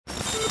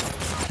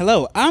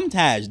Hello, I'm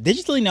Taj,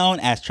 digitally known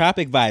as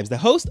Tropic Vibes, the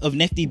host of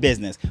Nifty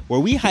Business, where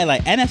we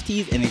highlight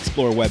NFTs and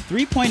explore Web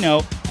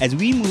 3.0 as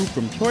we move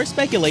from pure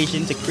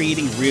speculation to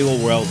creating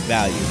real-world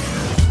value.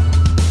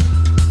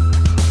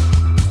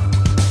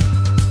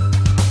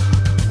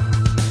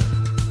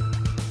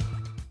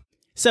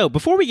 So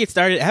before we get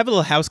started, I have a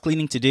little house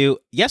cleaning to do.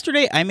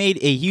 Yesterday, I made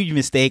a huge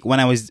mistake when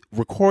I was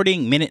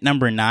recording minute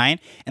number 9,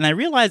 and I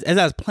realized as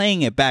I was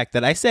playing it back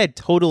that I said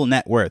total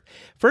net worth.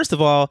 First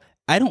of all,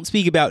 I don't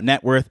speak about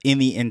net worth in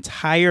the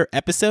entire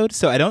episode,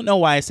 so I don't know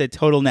why I said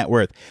total net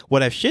worth.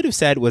 What I should have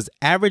said was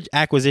average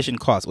acquisition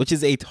cost, which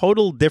is a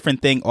total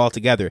different thing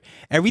altogether.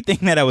 Everything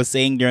that I was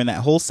saying during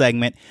that whole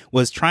segment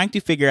was trying to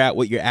figure out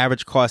what your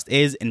average cost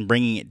is and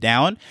bringing it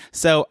down.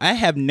 So I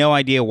have no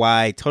idea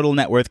why total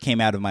net worth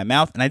came out of my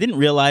mouth, and I didn't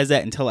realize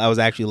that until I was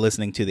actually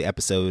listening to the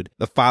episode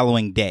the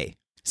following day.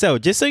 So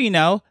just so you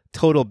know,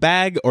 total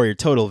bag or your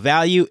total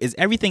value is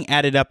everything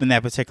added up in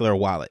that particular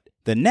wallet.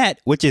 The net,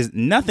 which is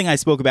nothing I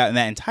spoke about in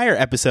that entire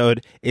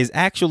episode, is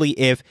actually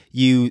if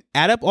you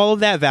add up all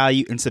of that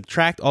value and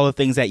subtract all the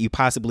things that you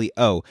possibly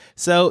owe.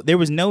 So there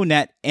was no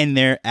net in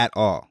there at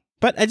all.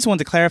 But I just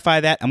wanted to clarify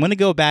that. I'm going to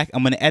go back.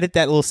 I'm going to edit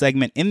that little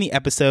segment in the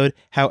episode.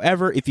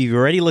 However, if you've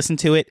already listened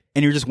to it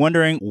and you're just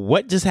wondering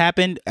what just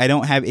happened, I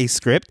don't have a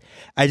script.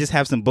 I just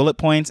have some bullet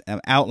points and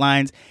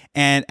outlines.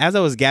 And as I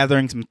was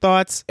gathering some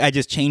thoughts, I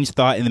just changed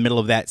thought in the middle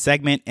of that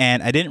segment.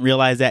 And I didn't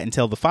realize that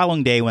until the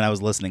following day when I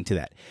was listening to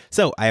that.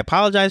 So I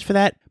apologize for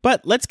that.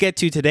 But let's get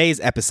to today's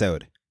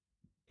episode.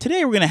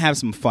 Today, we're going to have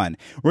some fun.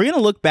 We're going to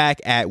look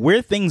back at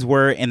where things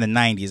were in the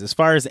 90s as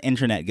far as the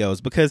internet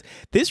goes, because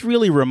this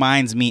really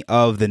reminds me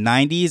of the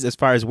 90s as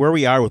far as where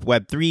we are with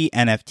Web3,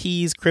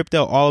 NFTs,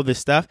 crypto, all of this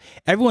stuff.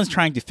 Everyone's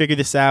trying to figure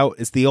this out.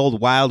 It's the old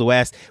Wild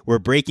West. We're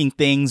breaking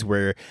things.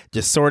 We're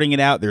just sorting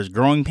it out. There's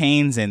growing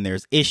pains and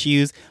there's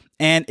issues.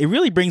 And it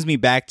really brings me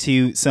back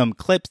to some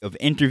clips of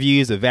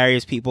interviews of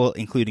various people,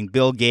 including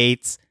Bill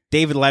Gates,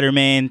 David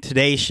Letterman,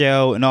 Today's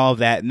Show, and all of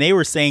that. And they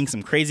were saying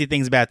some crazy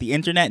things about the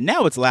internet.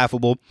 Now it's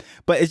laughable,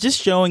 but it's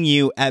just showing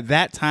you at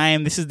that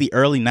time, this is the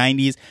early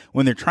 90s,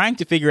 when they're trying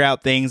to figure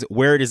out things,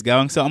 where it is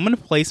going. So I'm going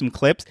to play some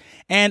clips,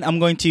 and I'm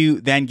going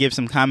to then give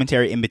some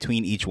commentary in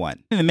between each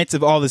one. In the midst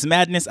of all this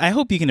madness, I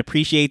hope you can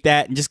appreciate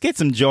that and just get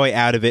some joy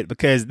out of it,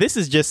 because this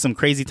is just some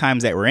crazy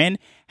times that we're in.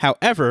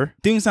 However,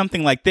 doing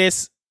something like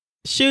this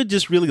should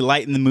just really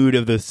lighten the mood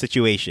of the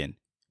situation.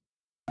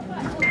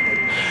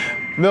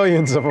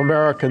 Millions of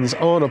Americans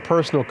own a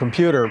personal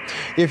computer.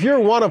 If you're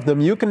one of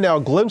them, you can now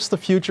glimpse the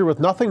future with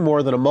nothing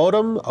more than a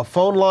modem, a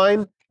phone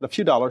line, and a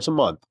few dollars a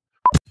month.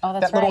 Oh,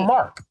 that's that little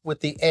mark with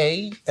the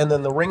A and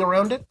then the ring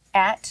around it?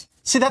 At?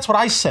 See, that's what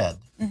I said.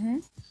 Mm-hmm.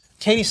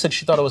 Katie said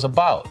she thought it was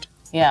about.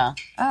 Yeah.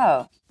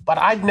 Oh. But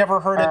I'd never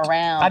heard it.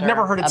 I'd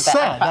never heard it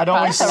said. I'd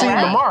always seen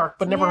the mark,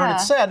 but never heard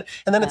it said.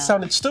 And then it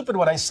sounded stupid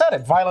when I said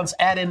it. Violence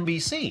at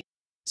NBC.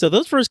 So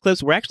those first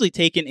clips were actually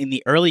taken in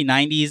the early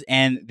 90s,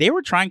 and they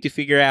were trying to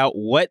figure out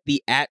what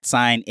the @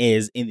 sign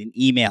is in an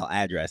email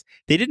address.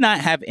 They did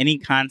not have any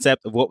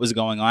concept of what was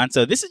going on.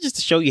 So this is just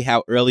to show you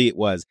how early it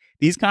was.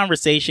 These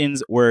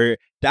conversations were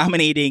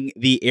dominating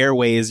the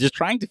airways, just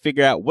trying to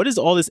figure out what is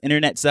all this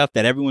internet stuff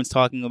that everyone's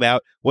talking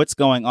about, what's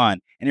going on.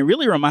 And it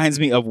really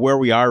reminds me of where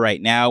we are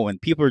right now when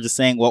people are just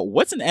saying, well,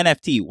 what's an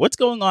NFT? What's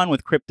going on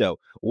with crypto?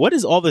 What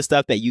is all this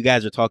stuff that you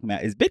guys are talking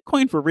about? Is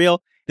Bitcoin for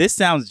real? This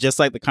sounds just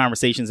like the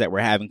conversations that we're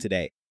having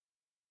today.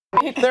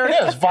 There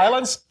it is.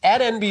 Violence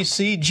at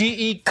NBC,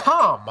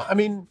 GE.com. I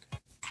mean,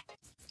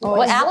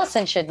 well,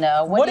 Allison should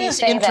know. What is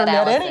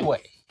internet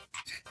anyway?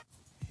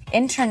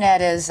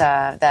 Internet is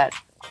that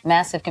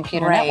massive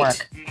computer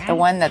network, the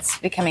one that's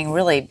becoming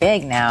really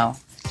big now.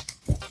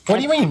 What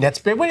do you mean? That's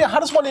big. How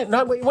does one?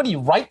 What do you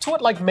write to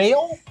it like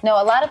mail? No,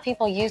 a lot of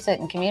people use it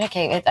and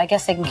communicate. I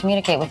guess they can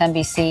communicate with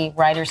NBC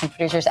writers and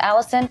producers.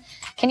 Allison,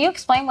 can you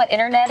explain what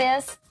internet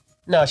is?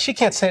 No, she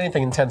can't say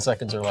anything in 10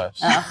 seconds or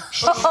less.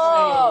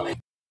 Oh.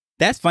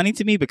 That's funny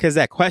to me because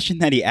that question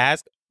that he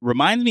asked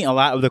reminds me a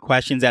lot of the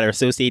questions that are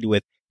associated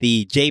with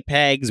the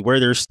JPEGs, where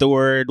they're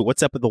stored,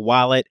 what's up with the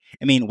wallet.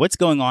 I mean, what's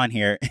going on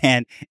here?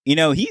 And, you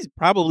know, he's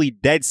probably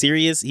dead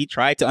serious. He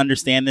tried to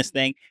understand this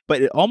thing,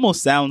 but it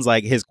almost sounds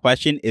like his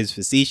question is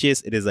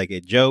facetious. It is like a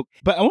joke.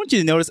 But I want you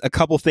to notice a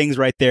couple things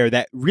right there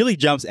that really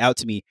jumps out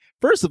to me.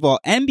 First of all,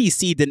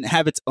 NBC didn't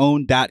have its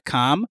own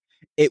 .com.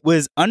 It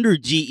was under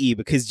GE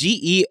because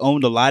GE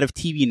owned a lot of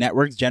TV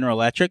networks, General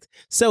Electric.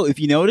 So if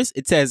you notice,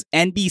 it says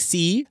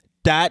NBC.ge.com.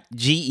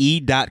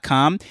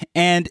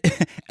 And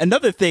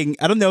another thing,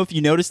 I don't know if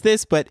you noticed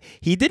this, but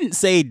he didn't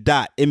say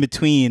dot in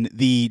between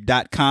the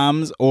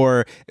 .coms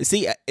or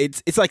see,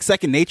 it's like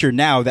second nature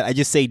now that I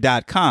just say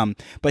 .com,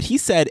 but he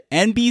said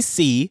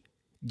NBC.ge.com.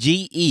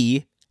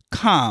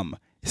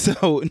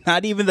 So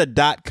not even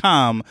the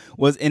 .com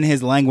was in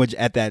his language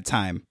at that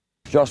time.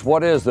 Just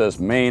what is this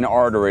main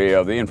artery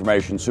of the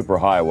information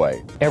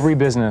superhighway? Every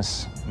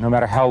business, no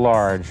matter how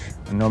large,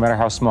 and no matter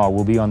how small,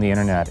 will be on the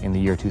internet in the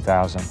year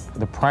 2000.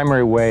 The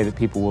primary way that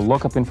people will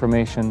look up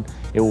information,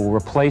 it will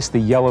replace the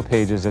yellow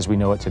pages as we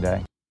know it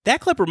today. That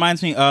clip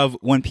reminds me of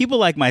when people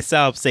like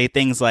myself say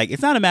things like,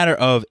 it's not a matter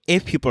of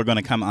if people are going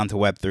to come onto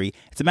Web3,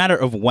 it's a matter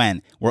of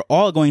when. We're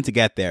all going to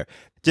get there.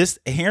 Just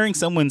hearing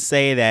someone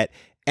say that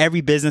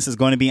every business is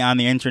going to be on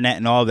the internet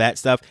and all of that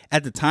stuff,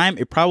 at the time,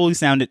 it probably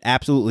sounded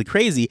absolutely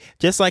crazy.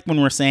 Just like when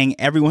we're saying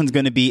everyone's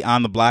going to be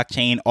on the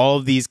blockchain, all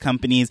of these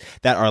companies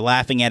that are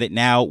laughing at it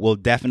now will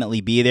definitely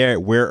be there.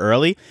 We're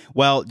early.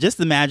 Well, just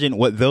imagine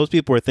what those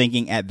people were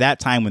thinking at that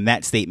time when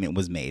that statement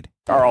was made.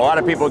 Are a lot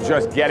of people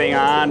just getting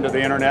on to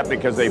the internet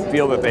because they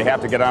feel that they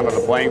have to get onto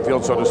the playing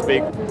field, so to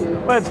speak?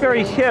 Well, it's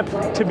very hip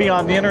to be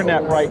on the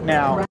internet right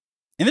now.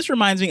 And this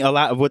reminds me a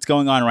lot of what's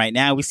going on right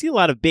now. We see a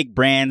lot of big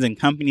brands and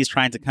companies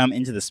trying to come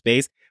into the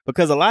space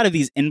because a lot of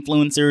these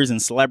influencers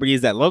and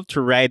celebrities that love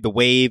to ride the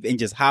wave and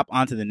just hop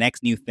onto the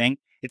next new thing,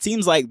 it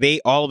seems like they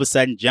all of a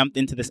sudden jumped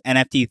into this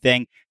NFT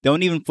thing,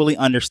 don't even fully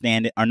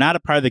understand it, are not a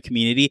part of the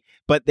community,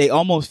 but they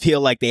almost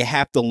feel like they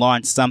have to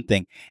launch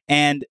something.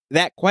 And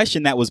that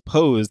question that was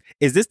posed,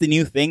 is this the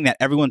new thing that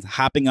everyone's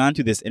hopping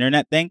onto this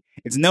internet thing?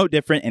 It's no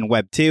different in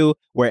Web2,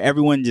 where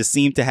everyone just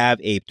seemed to have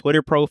a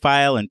Twitter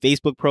profile and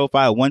Facebook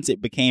profile once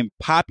it became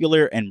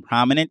popular and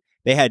prominent.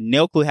 They had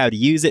no clue how to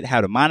use it,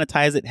 how to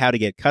monetize it, how to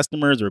get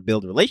customers or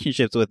build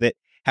relationships with it.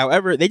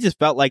 However, they just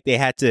felt like they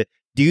had to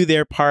do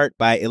their part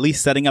by at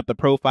least setting up the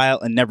profile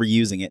and never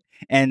using it.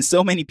 And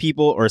so many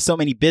people or so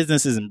many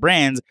businesses and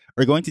brands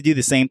are going to do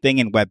the same thing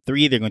in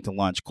Web3. They're going to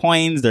launch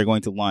coins, they're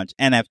going to launch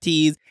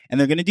NFTs, and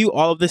they're going to do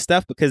all of this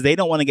stuff because they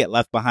don't want to get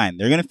left behind.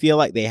 They're going to feel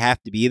like they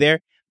have to be there,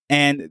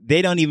 and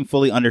they don't even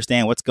fully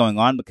understand what's going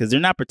on because they're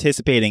not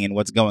participating in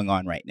what's going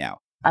on right now.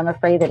 I'm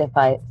afraid that if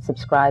I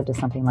subscribed to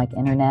something like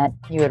internet,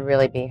 You would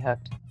really be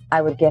hooked.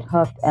 I would get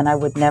hooked and I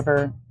would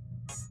never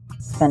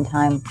spend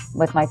time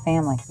with my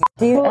family.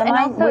 Do you, Well, and am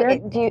I also,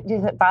 weird?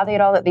 does it bother you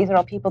at all that these are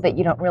all people that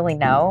you don't really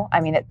know?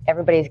 I mean,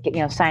 everybody's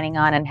signing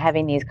on and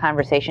having these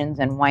conversations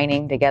and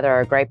whining together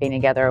or griping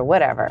together or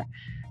whatever,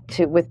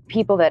 with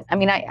people that I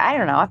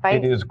don't know if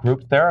It is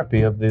group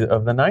therapy of the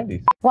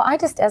 90s. Well,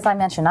 as I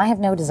mentioned, I have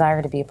no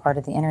desire to be a part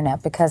of the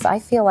internet because I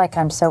feel like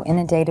I'm so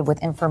inundated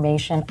with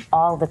information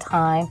all the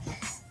time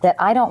that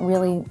I don't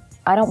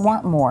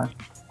want more.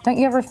 Don't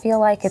you ever feel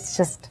like it's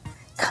just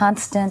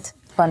constant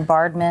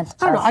bombardment?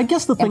 I don't know. I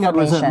guess the thing I'd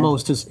resent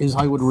most is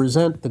I would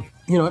resent the,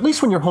 at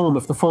least when you're home,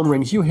 if the phone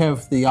rings, you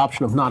have the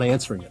option of not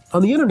answering it.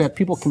 On the internet,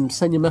 people can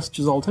send you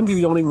messages all the time people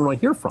you don't even want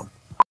to hear from.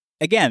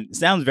 Again,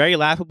 sounds very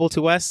laughable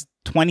to us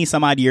 20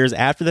 some odd years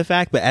after the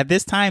fact, but at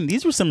this time,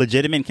 these were some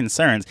legitimate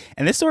concerns.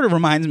 And this sort of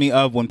reminds me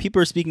of when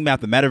people are speaking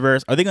about the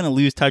metaverse. Are they going to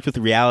lose touch with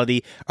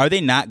reality? Are they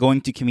not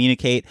going to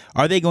communicate?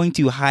 Are they going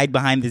to hide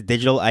behind this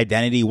digital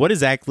identity? What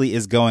exactly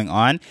is going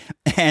on?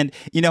 And,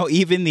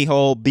 even the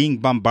whole being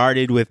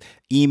bombarded with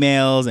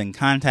emails and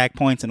contact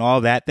points and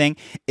all that thing,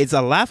 it's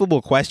a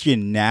laughable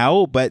question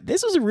now, but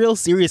this was a real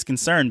serious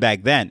concern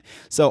back then.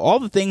 So all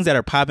the things that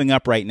are popping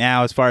up right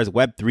now as far as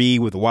Web3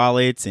 with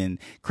wallets and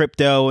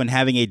crypto and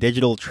having a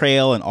digital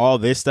trail and all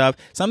this stuff,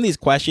 some of these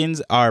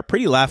questions are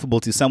pretty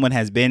laughable to someone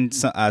has been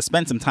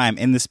spent some time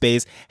in the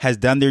space, has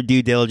done their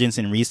due diligence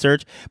and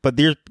research, but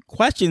there's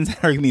questions that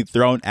are going to be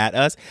thrown at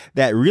us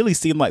that really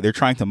seem like they're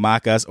trying to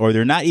mock us, or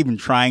they're not even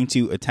trying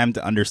to attempt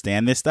to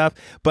understand this stuff.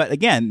 But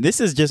again, this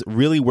is just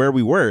really where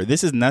we were.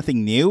 This is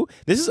nothing new.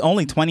 This is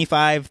only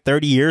 25,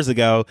 30 years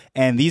ago,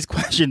 and these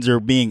questions are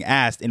being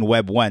asked in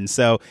Web1.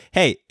 So,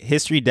 hey,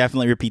 history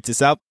definitely repeats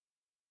itself.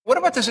 What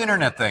about this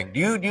internet thing? Do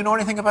you know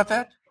anything about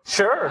that?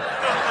 Sure.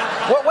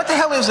 What the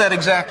hell is that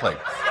exactly?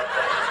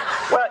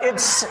 Well,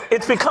 it's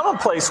become a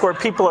place where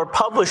people are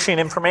publishing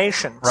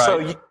information. Right.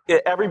 So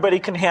everybody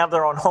can have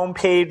their own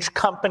homepage.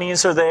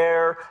 Companies are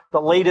there,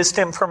 the latest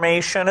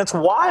information. It's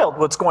wild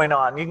what's going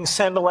on. You can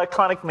send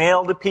electronic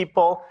mail to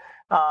people.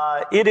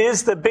 It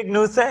is the big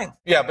new thing.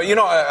 Yeah, but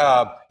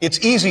it's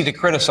easy to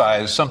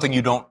criticize something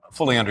you don't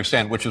fully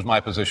understand, which is my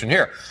position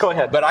here. Go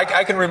ahead. But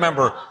I can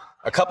remember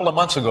a couple of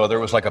months ago, there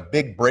was like a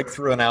big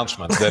breakthrough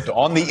announcement that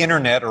on the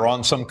internet or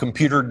on some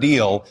computer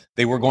deal,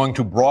 they were going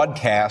to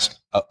broadcast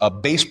a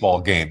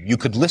baseball game. You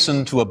could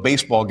listen to a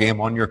baseball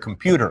game on your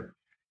computer.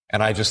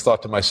 And I just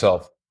thought to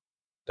myself,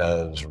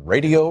 does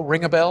radio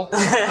ring a bell? You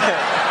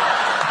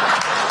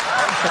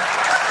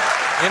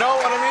know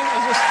what I mean?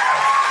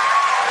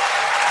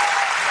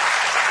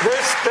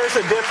 There's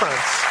a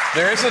difference.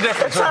 There is a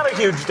difference. It's not a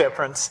huge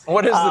difference.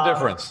 What is the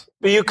difference?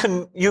 But you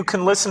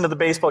can listen to the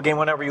baseball game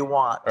whenever you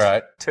want.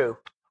 Right. Too.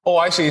 Oh,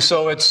 I see.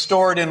 So it's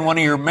stored in one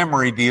of your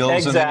memory deals.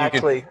 Exactly.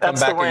 And then you can come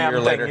That's back the a year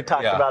RAM later. thing you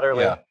talked about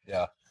earlier.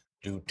 Yeah.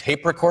 Do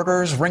tape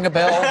recorders ring a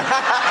bell?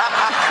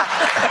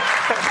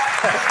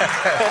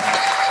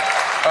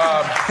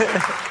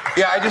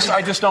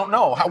 I just don't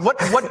know.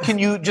 What can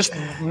you, just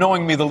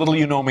knowing me, the little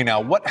you know me now,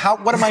 what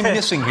am I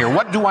missing here?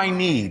 What do I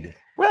need?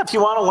 Well, if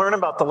you want to learn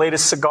about the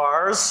latest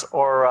cigars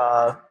or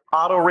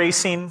auto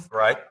racing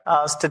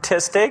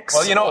statistics.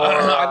 Well,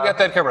 I've got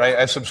that covered.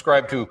 I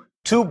subscribe to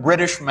 2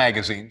 British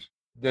magazines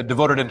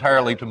devoted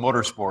entirely to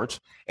motorsports,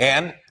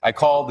 and I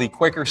call the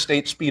Quaker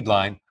State Speed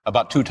Line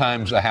about 2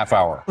 times a half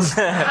hour.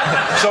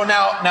 So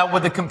now,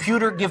 would the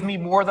computer give me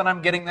more than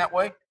I'm getting that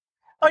way?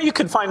 Oh, you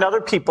can find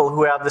other people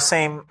who have the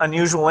same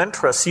unusual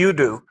interests you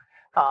do.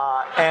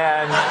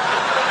 And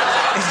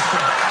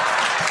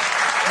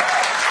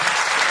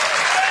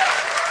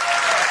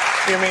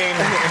You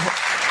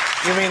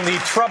mean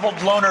the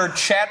troubled loner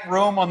chat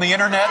room on the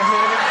internet?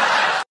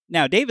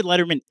 Now, David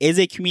Letterman is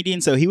a comedian,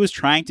 so he was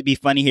trying to be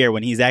funny here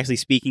when he's actually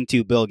speaking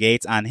to Bill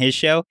Gates on his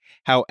show.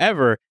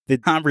 However, the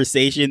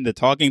conversation, the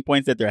talking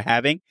points that they're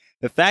having,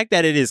 the fact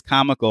that it is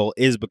comical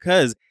is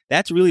because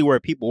that's really where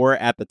people were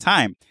at the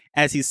time.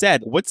 As he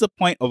said, what's the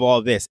point of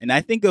all this? And I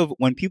think of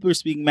when people are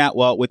speaking about,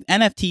 well, with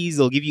NFTs,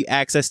 they'll give you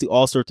access to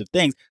all sorts of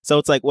things. So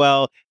it's like,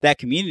 well, that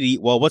community,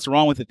 well, what's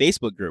wrong with the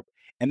Facebook group?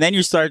 And then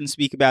you're starting to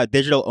speak about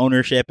digital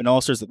ownership and all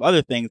sorts of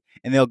other things.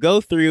 And they'll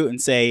go through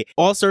and say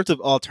all sorts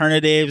of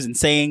alternatives and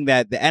saying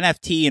that the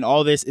NFT and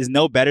all this is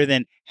no better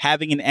than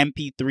having an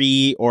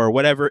MP3 or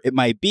whatever it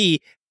might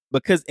be.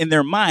 Because in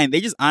their mind,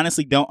 they just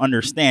honestly don't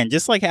understand.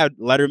 Just like how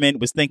Letterman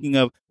was thinking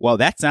of, well,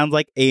 that sounds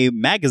like a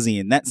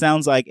magazine. That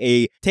sounds like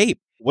a tape.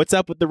 What's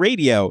up with the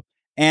radio?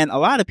 And a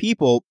lot of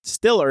people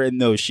still are in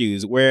those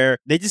shoes where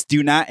they just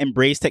do not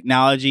embrace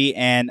technology.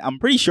 And I'm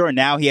pretty sure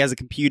now he has a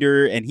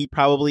computer and he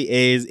probably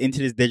is into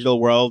this digital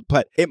world.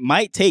 But it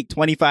might take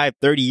 25,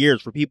 30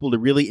 years for people to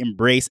really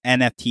embrace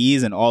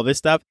NFTs and all this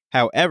stuff.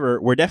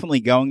 However, we're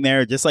definitely going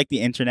there, just like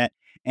the internet.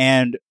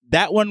 And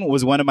that one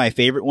was one of my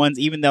favorite ones,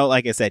 even though,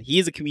 like I said, he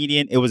is a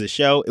comedian. It was a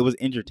show. It was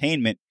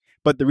entertainment.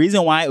 But the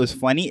reason why it was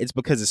funny is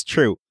because it's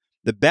true.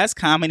 The best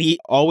comedy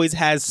always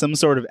has some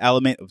sort of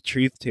element of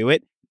truth to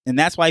it. And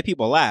that's why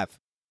people laugh.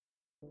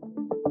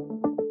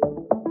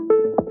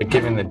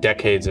 Given the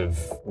decades of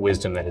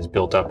wisdom that has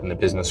built up in the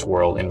business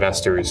world,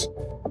 investors,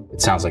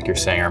 it sounds like you're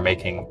saying, are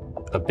making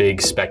a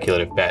big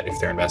speculative bet if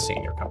they're investing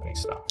in your company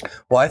stock.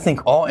 Well, I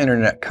think all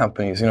internet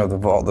companies,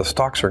 the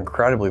stocks are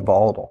incredibly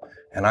volatile.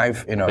 And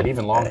but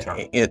even long term.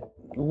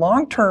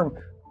 Long term,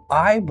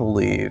 I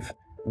believe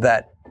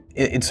that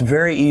it's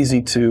very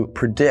easy to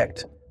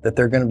predict that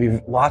there are going to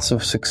be lots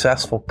of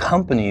successful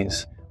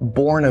companies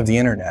born of the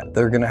internet.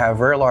 They're going to have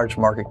very large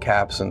market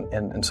caps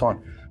and so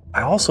on.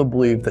 I also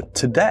believe that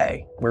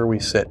today, where we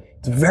sit,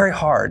 it's very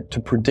hard to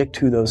predict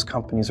who those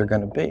companies are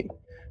going to be.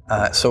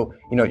 So,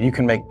 you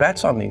can make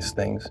bets on these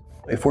things.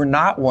 If we're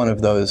not one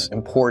of those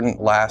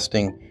important,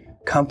 lasting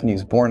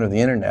companies born of the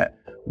internet,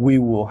 we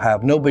will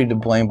have nobody to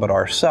blame but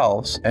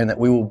ourselves, and that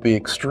we will be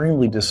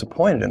extremely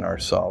disappointed in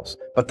ourselves.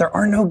 But there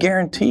are no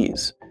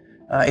guarantees.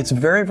 It's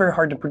very, very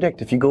hard to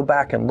predict. If you go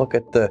back and look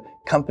at the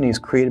companies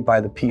created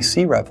by the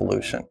PC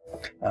revolution,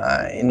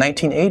 in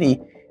 1980,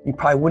 you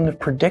probably wouldn't have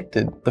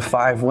predicted the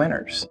 5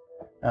 winners,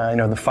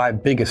 the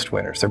 5 biggest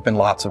winners. There have been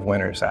lots of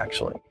winners,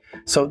 actually.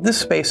 So this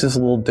space is a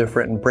little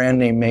different, and brand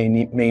name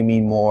may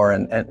mean more,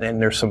 and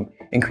there's some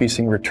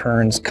increasing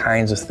returns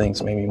kinds of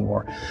things may mean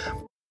more.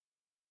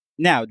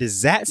 Now,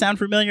 does that sound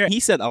familiar? He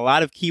said a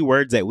lot of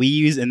keywords that we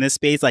use in this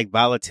space, like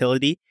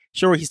volatility.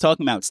 Sure, he's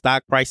talking about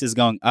stock prices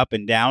going up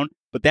and down,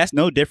 but that's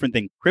no different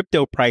than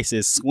crypto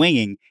prices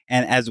swinging.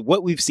 And as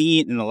what we've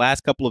seen in the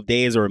last couple of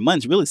days or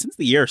months, really since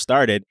the year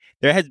started,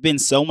 there has been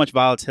so much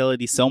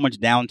volatility, so much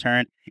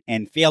downturn,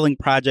 and failing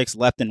projects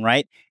left and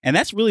right. And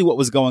that's really what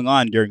was going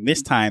on during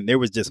this time. There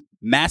was just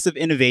massive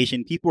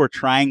innovation. People were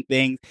trying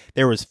things.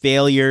 There was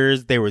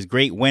failures. There was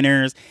great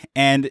winners.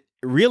 And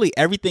really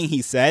everything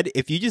he said,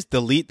 if you just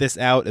delete this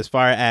out as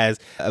far as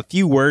a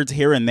few words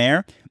here and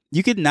there,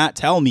 you could not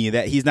tell me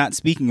that he's not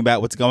speaking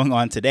about what's going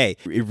on today.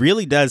 It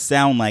really does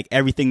sound like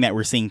everything that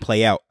we're seeing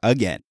play out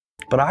again.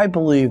 But I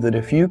believe that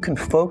if you can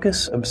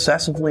focus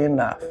obsessively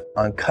enough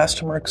on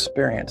customer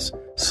experience,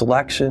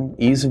 selection,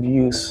 ease of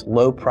use,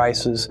 low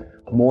prices,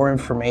 more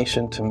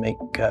information to make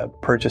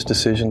purchase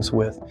decisions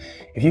with,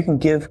 if you can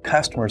give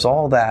customers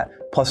all that,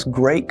 plus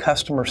great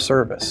customer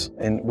service,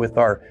 and with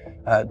our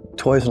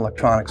toys and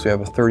electronics, we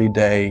have a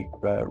 30-day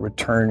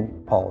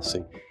return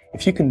policy.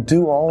 If you can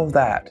do all of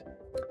that,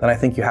 then I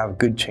think you have a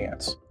good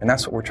chance. And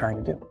that's what we're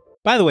trying to do.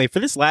 By the way, for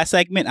this last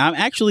segment, I'm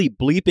actually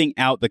bleeping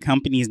out the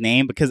company's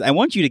name because I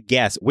want you to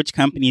guess which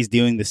company is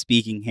doing the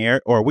speaking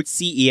here, or which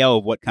CEO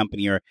of what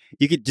company, or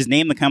you could just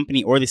name the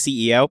company or the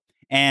CEO.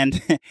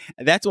 And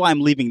that's why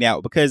I'm leaving it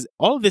out, because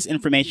all of this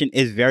information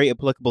is very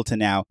applicable to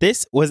now.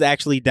 This was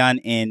actually done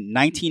in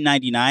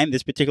 1999,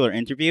 this particular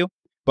interview.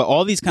 But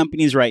all these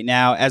companies right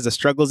now, as the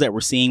struggles that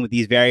we're seeing with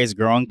these various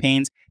growing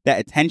pains,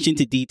 that attention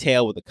to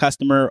detail with the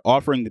customer,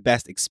 offering the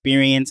best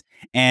experience,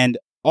 and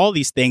all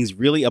these things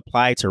really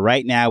apply to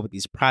right now with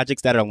these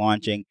projects that are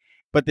launching.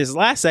 But this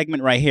last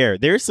segment right here,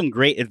 there's some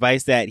great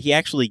advice that he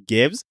actually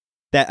gives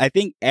that I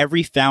think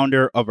every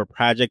founder of a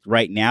project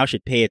right now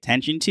should pay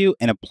attention to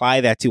and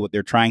apply that to what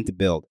they're trying to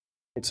build.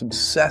 It's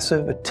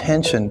obsessive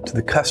attention to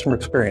the customer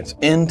experience,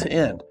 end to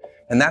end.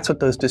 And that's what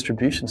those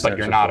distribution centers are.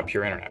 But you're not a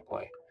pure internet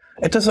play.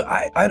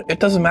 It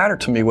doesn't matter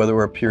to me whether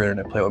we're a pure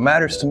internet play. What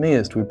matters to me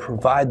is do we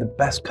provide the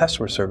best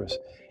customer service.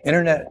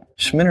 Internet,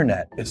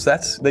 schminternet,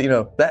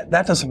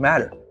 that doesn't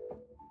matter.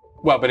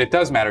 Well, but it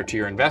does matter to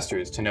your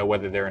investors to know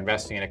whether they're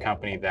investing in a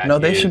company that No,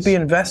 they should be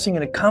investing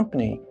in a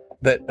company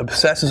that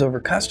obsesses over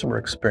customer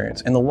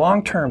experience. In the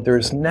long term, there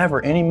is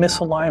never any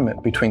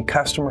misalignment between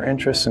customer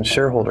interests and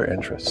shareholder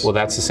interests. Well,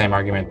 that's the same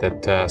argument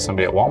that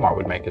somebody at Walmart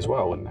would make as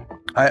well, wouldn't they?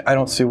 I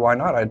don't see why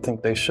not. I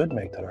think they should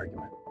make that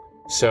argument.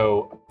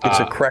 So it's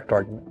a correct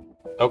argument.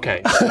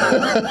 Okay.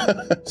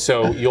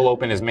 So you'll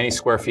open as many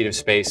square feet of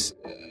space,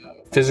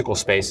 physical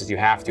space, as you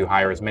have to,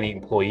 hire as many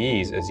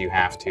employees as you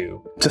have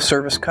to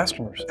service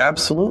customers.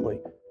 Absolutely.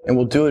 And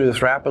we'll do it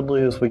as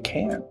rapidly as we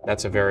can.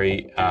 That's a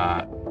very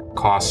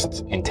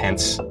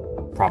cost-intense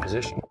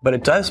proposition. But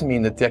it does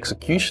mean that the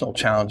executional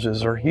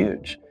challenges are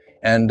huge.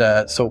 And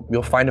so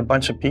you'll find a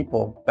bunch of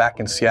people back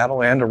in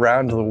Seattle and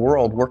around the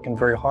world working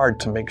very hard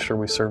to make sure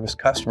we service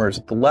customers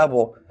at the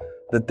level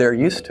that they're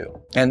used to.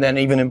 And then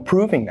even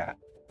improving that.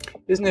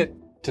 Isn't it,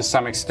 to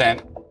some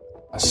extent,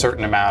 a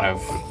certain amount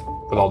of,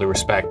 with all due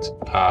respect,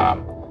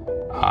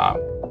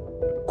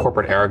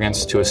 corporate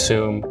arrogance to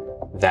assume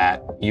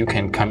that you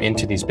can come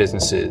into these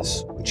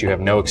businesses which you have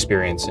no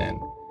experience in?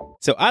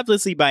 So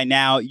obviously by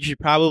now, you should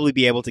probably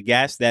be able to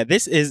guess that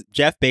this is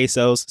Jeff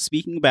Bezos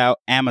speaking about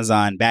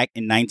Amazon back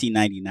in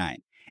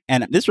 1999.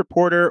 And this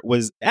reporter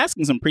was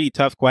asking some pretty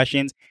tough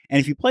questions. And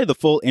if you play the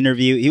full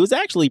interview, he was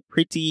actually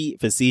pretty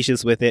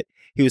facetious with it.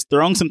 He was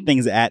throwing some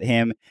things at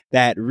him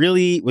that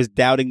really was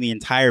doubting the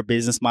entire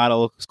business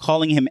model,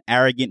 calling him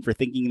arrogant for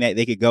thinking that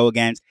they could go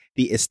against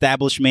the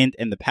establishment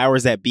and the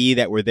powers that be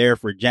that were there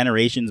for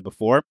generations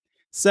before.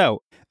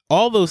 So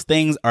all those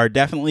things are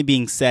definitely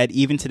being said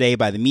even today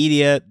by the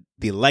media,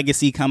 the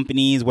legacy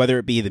companies, whether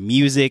it be the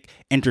music,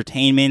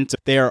 entertainment.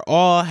 They're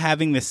all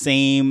having the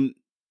same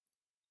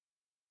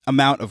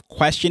amount of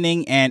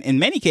questioning. And in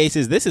many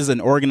cases, this is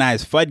an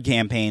organized FUD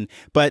campaign,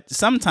 but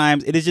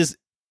sometimes it is just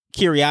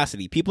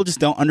curiosity. People just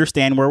don't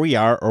understand where we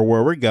are or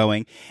where we're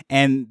going,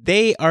 and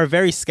they are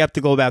very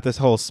skeptical about this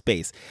whole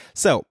space.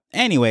 So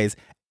anyways,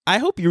 I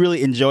hope you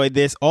really enjoyed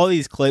this. All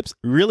these clips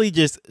really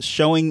just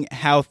showing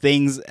how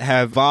things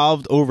have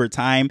evolved over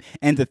time,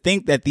 and to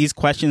think that these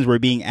questions were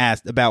being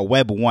asked about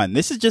Web1.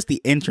 This is just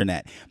the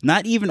internet,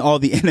 not even all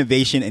the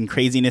innovation and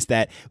craziness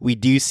that we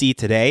do see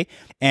today.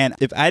 And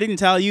if I didn't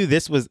tell you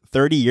this was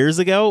 30 years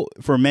ago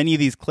for many of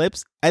these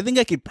clips, I think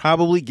I could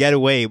probably get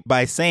away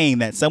by saying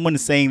that someone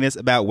is saying this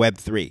about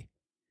Web3.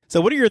 So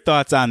what are your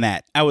thoughts on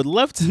that? I would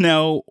love to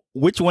know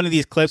which one of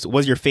these clips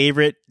was your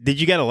favorite. Did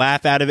you get a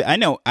laugh out of it? I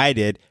know I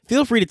did.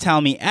 Feel free to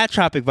tell me at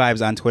Tropic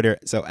Vibes on Twitter.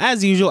 So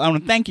as usual, I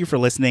want to thank you for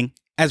listening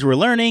as we're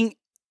learning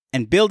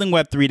and building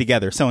Web3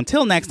 together. So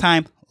until next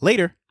time,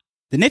 later.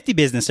 The Nifty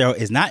Business Arrow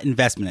is not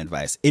investment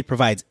advice. It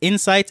provides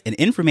insights and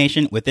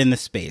information within the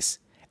space.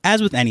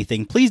 As with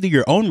anything, please do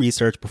your own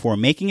research before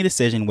making a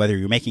decision whether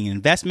you're making an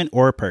investment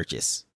or a purchase.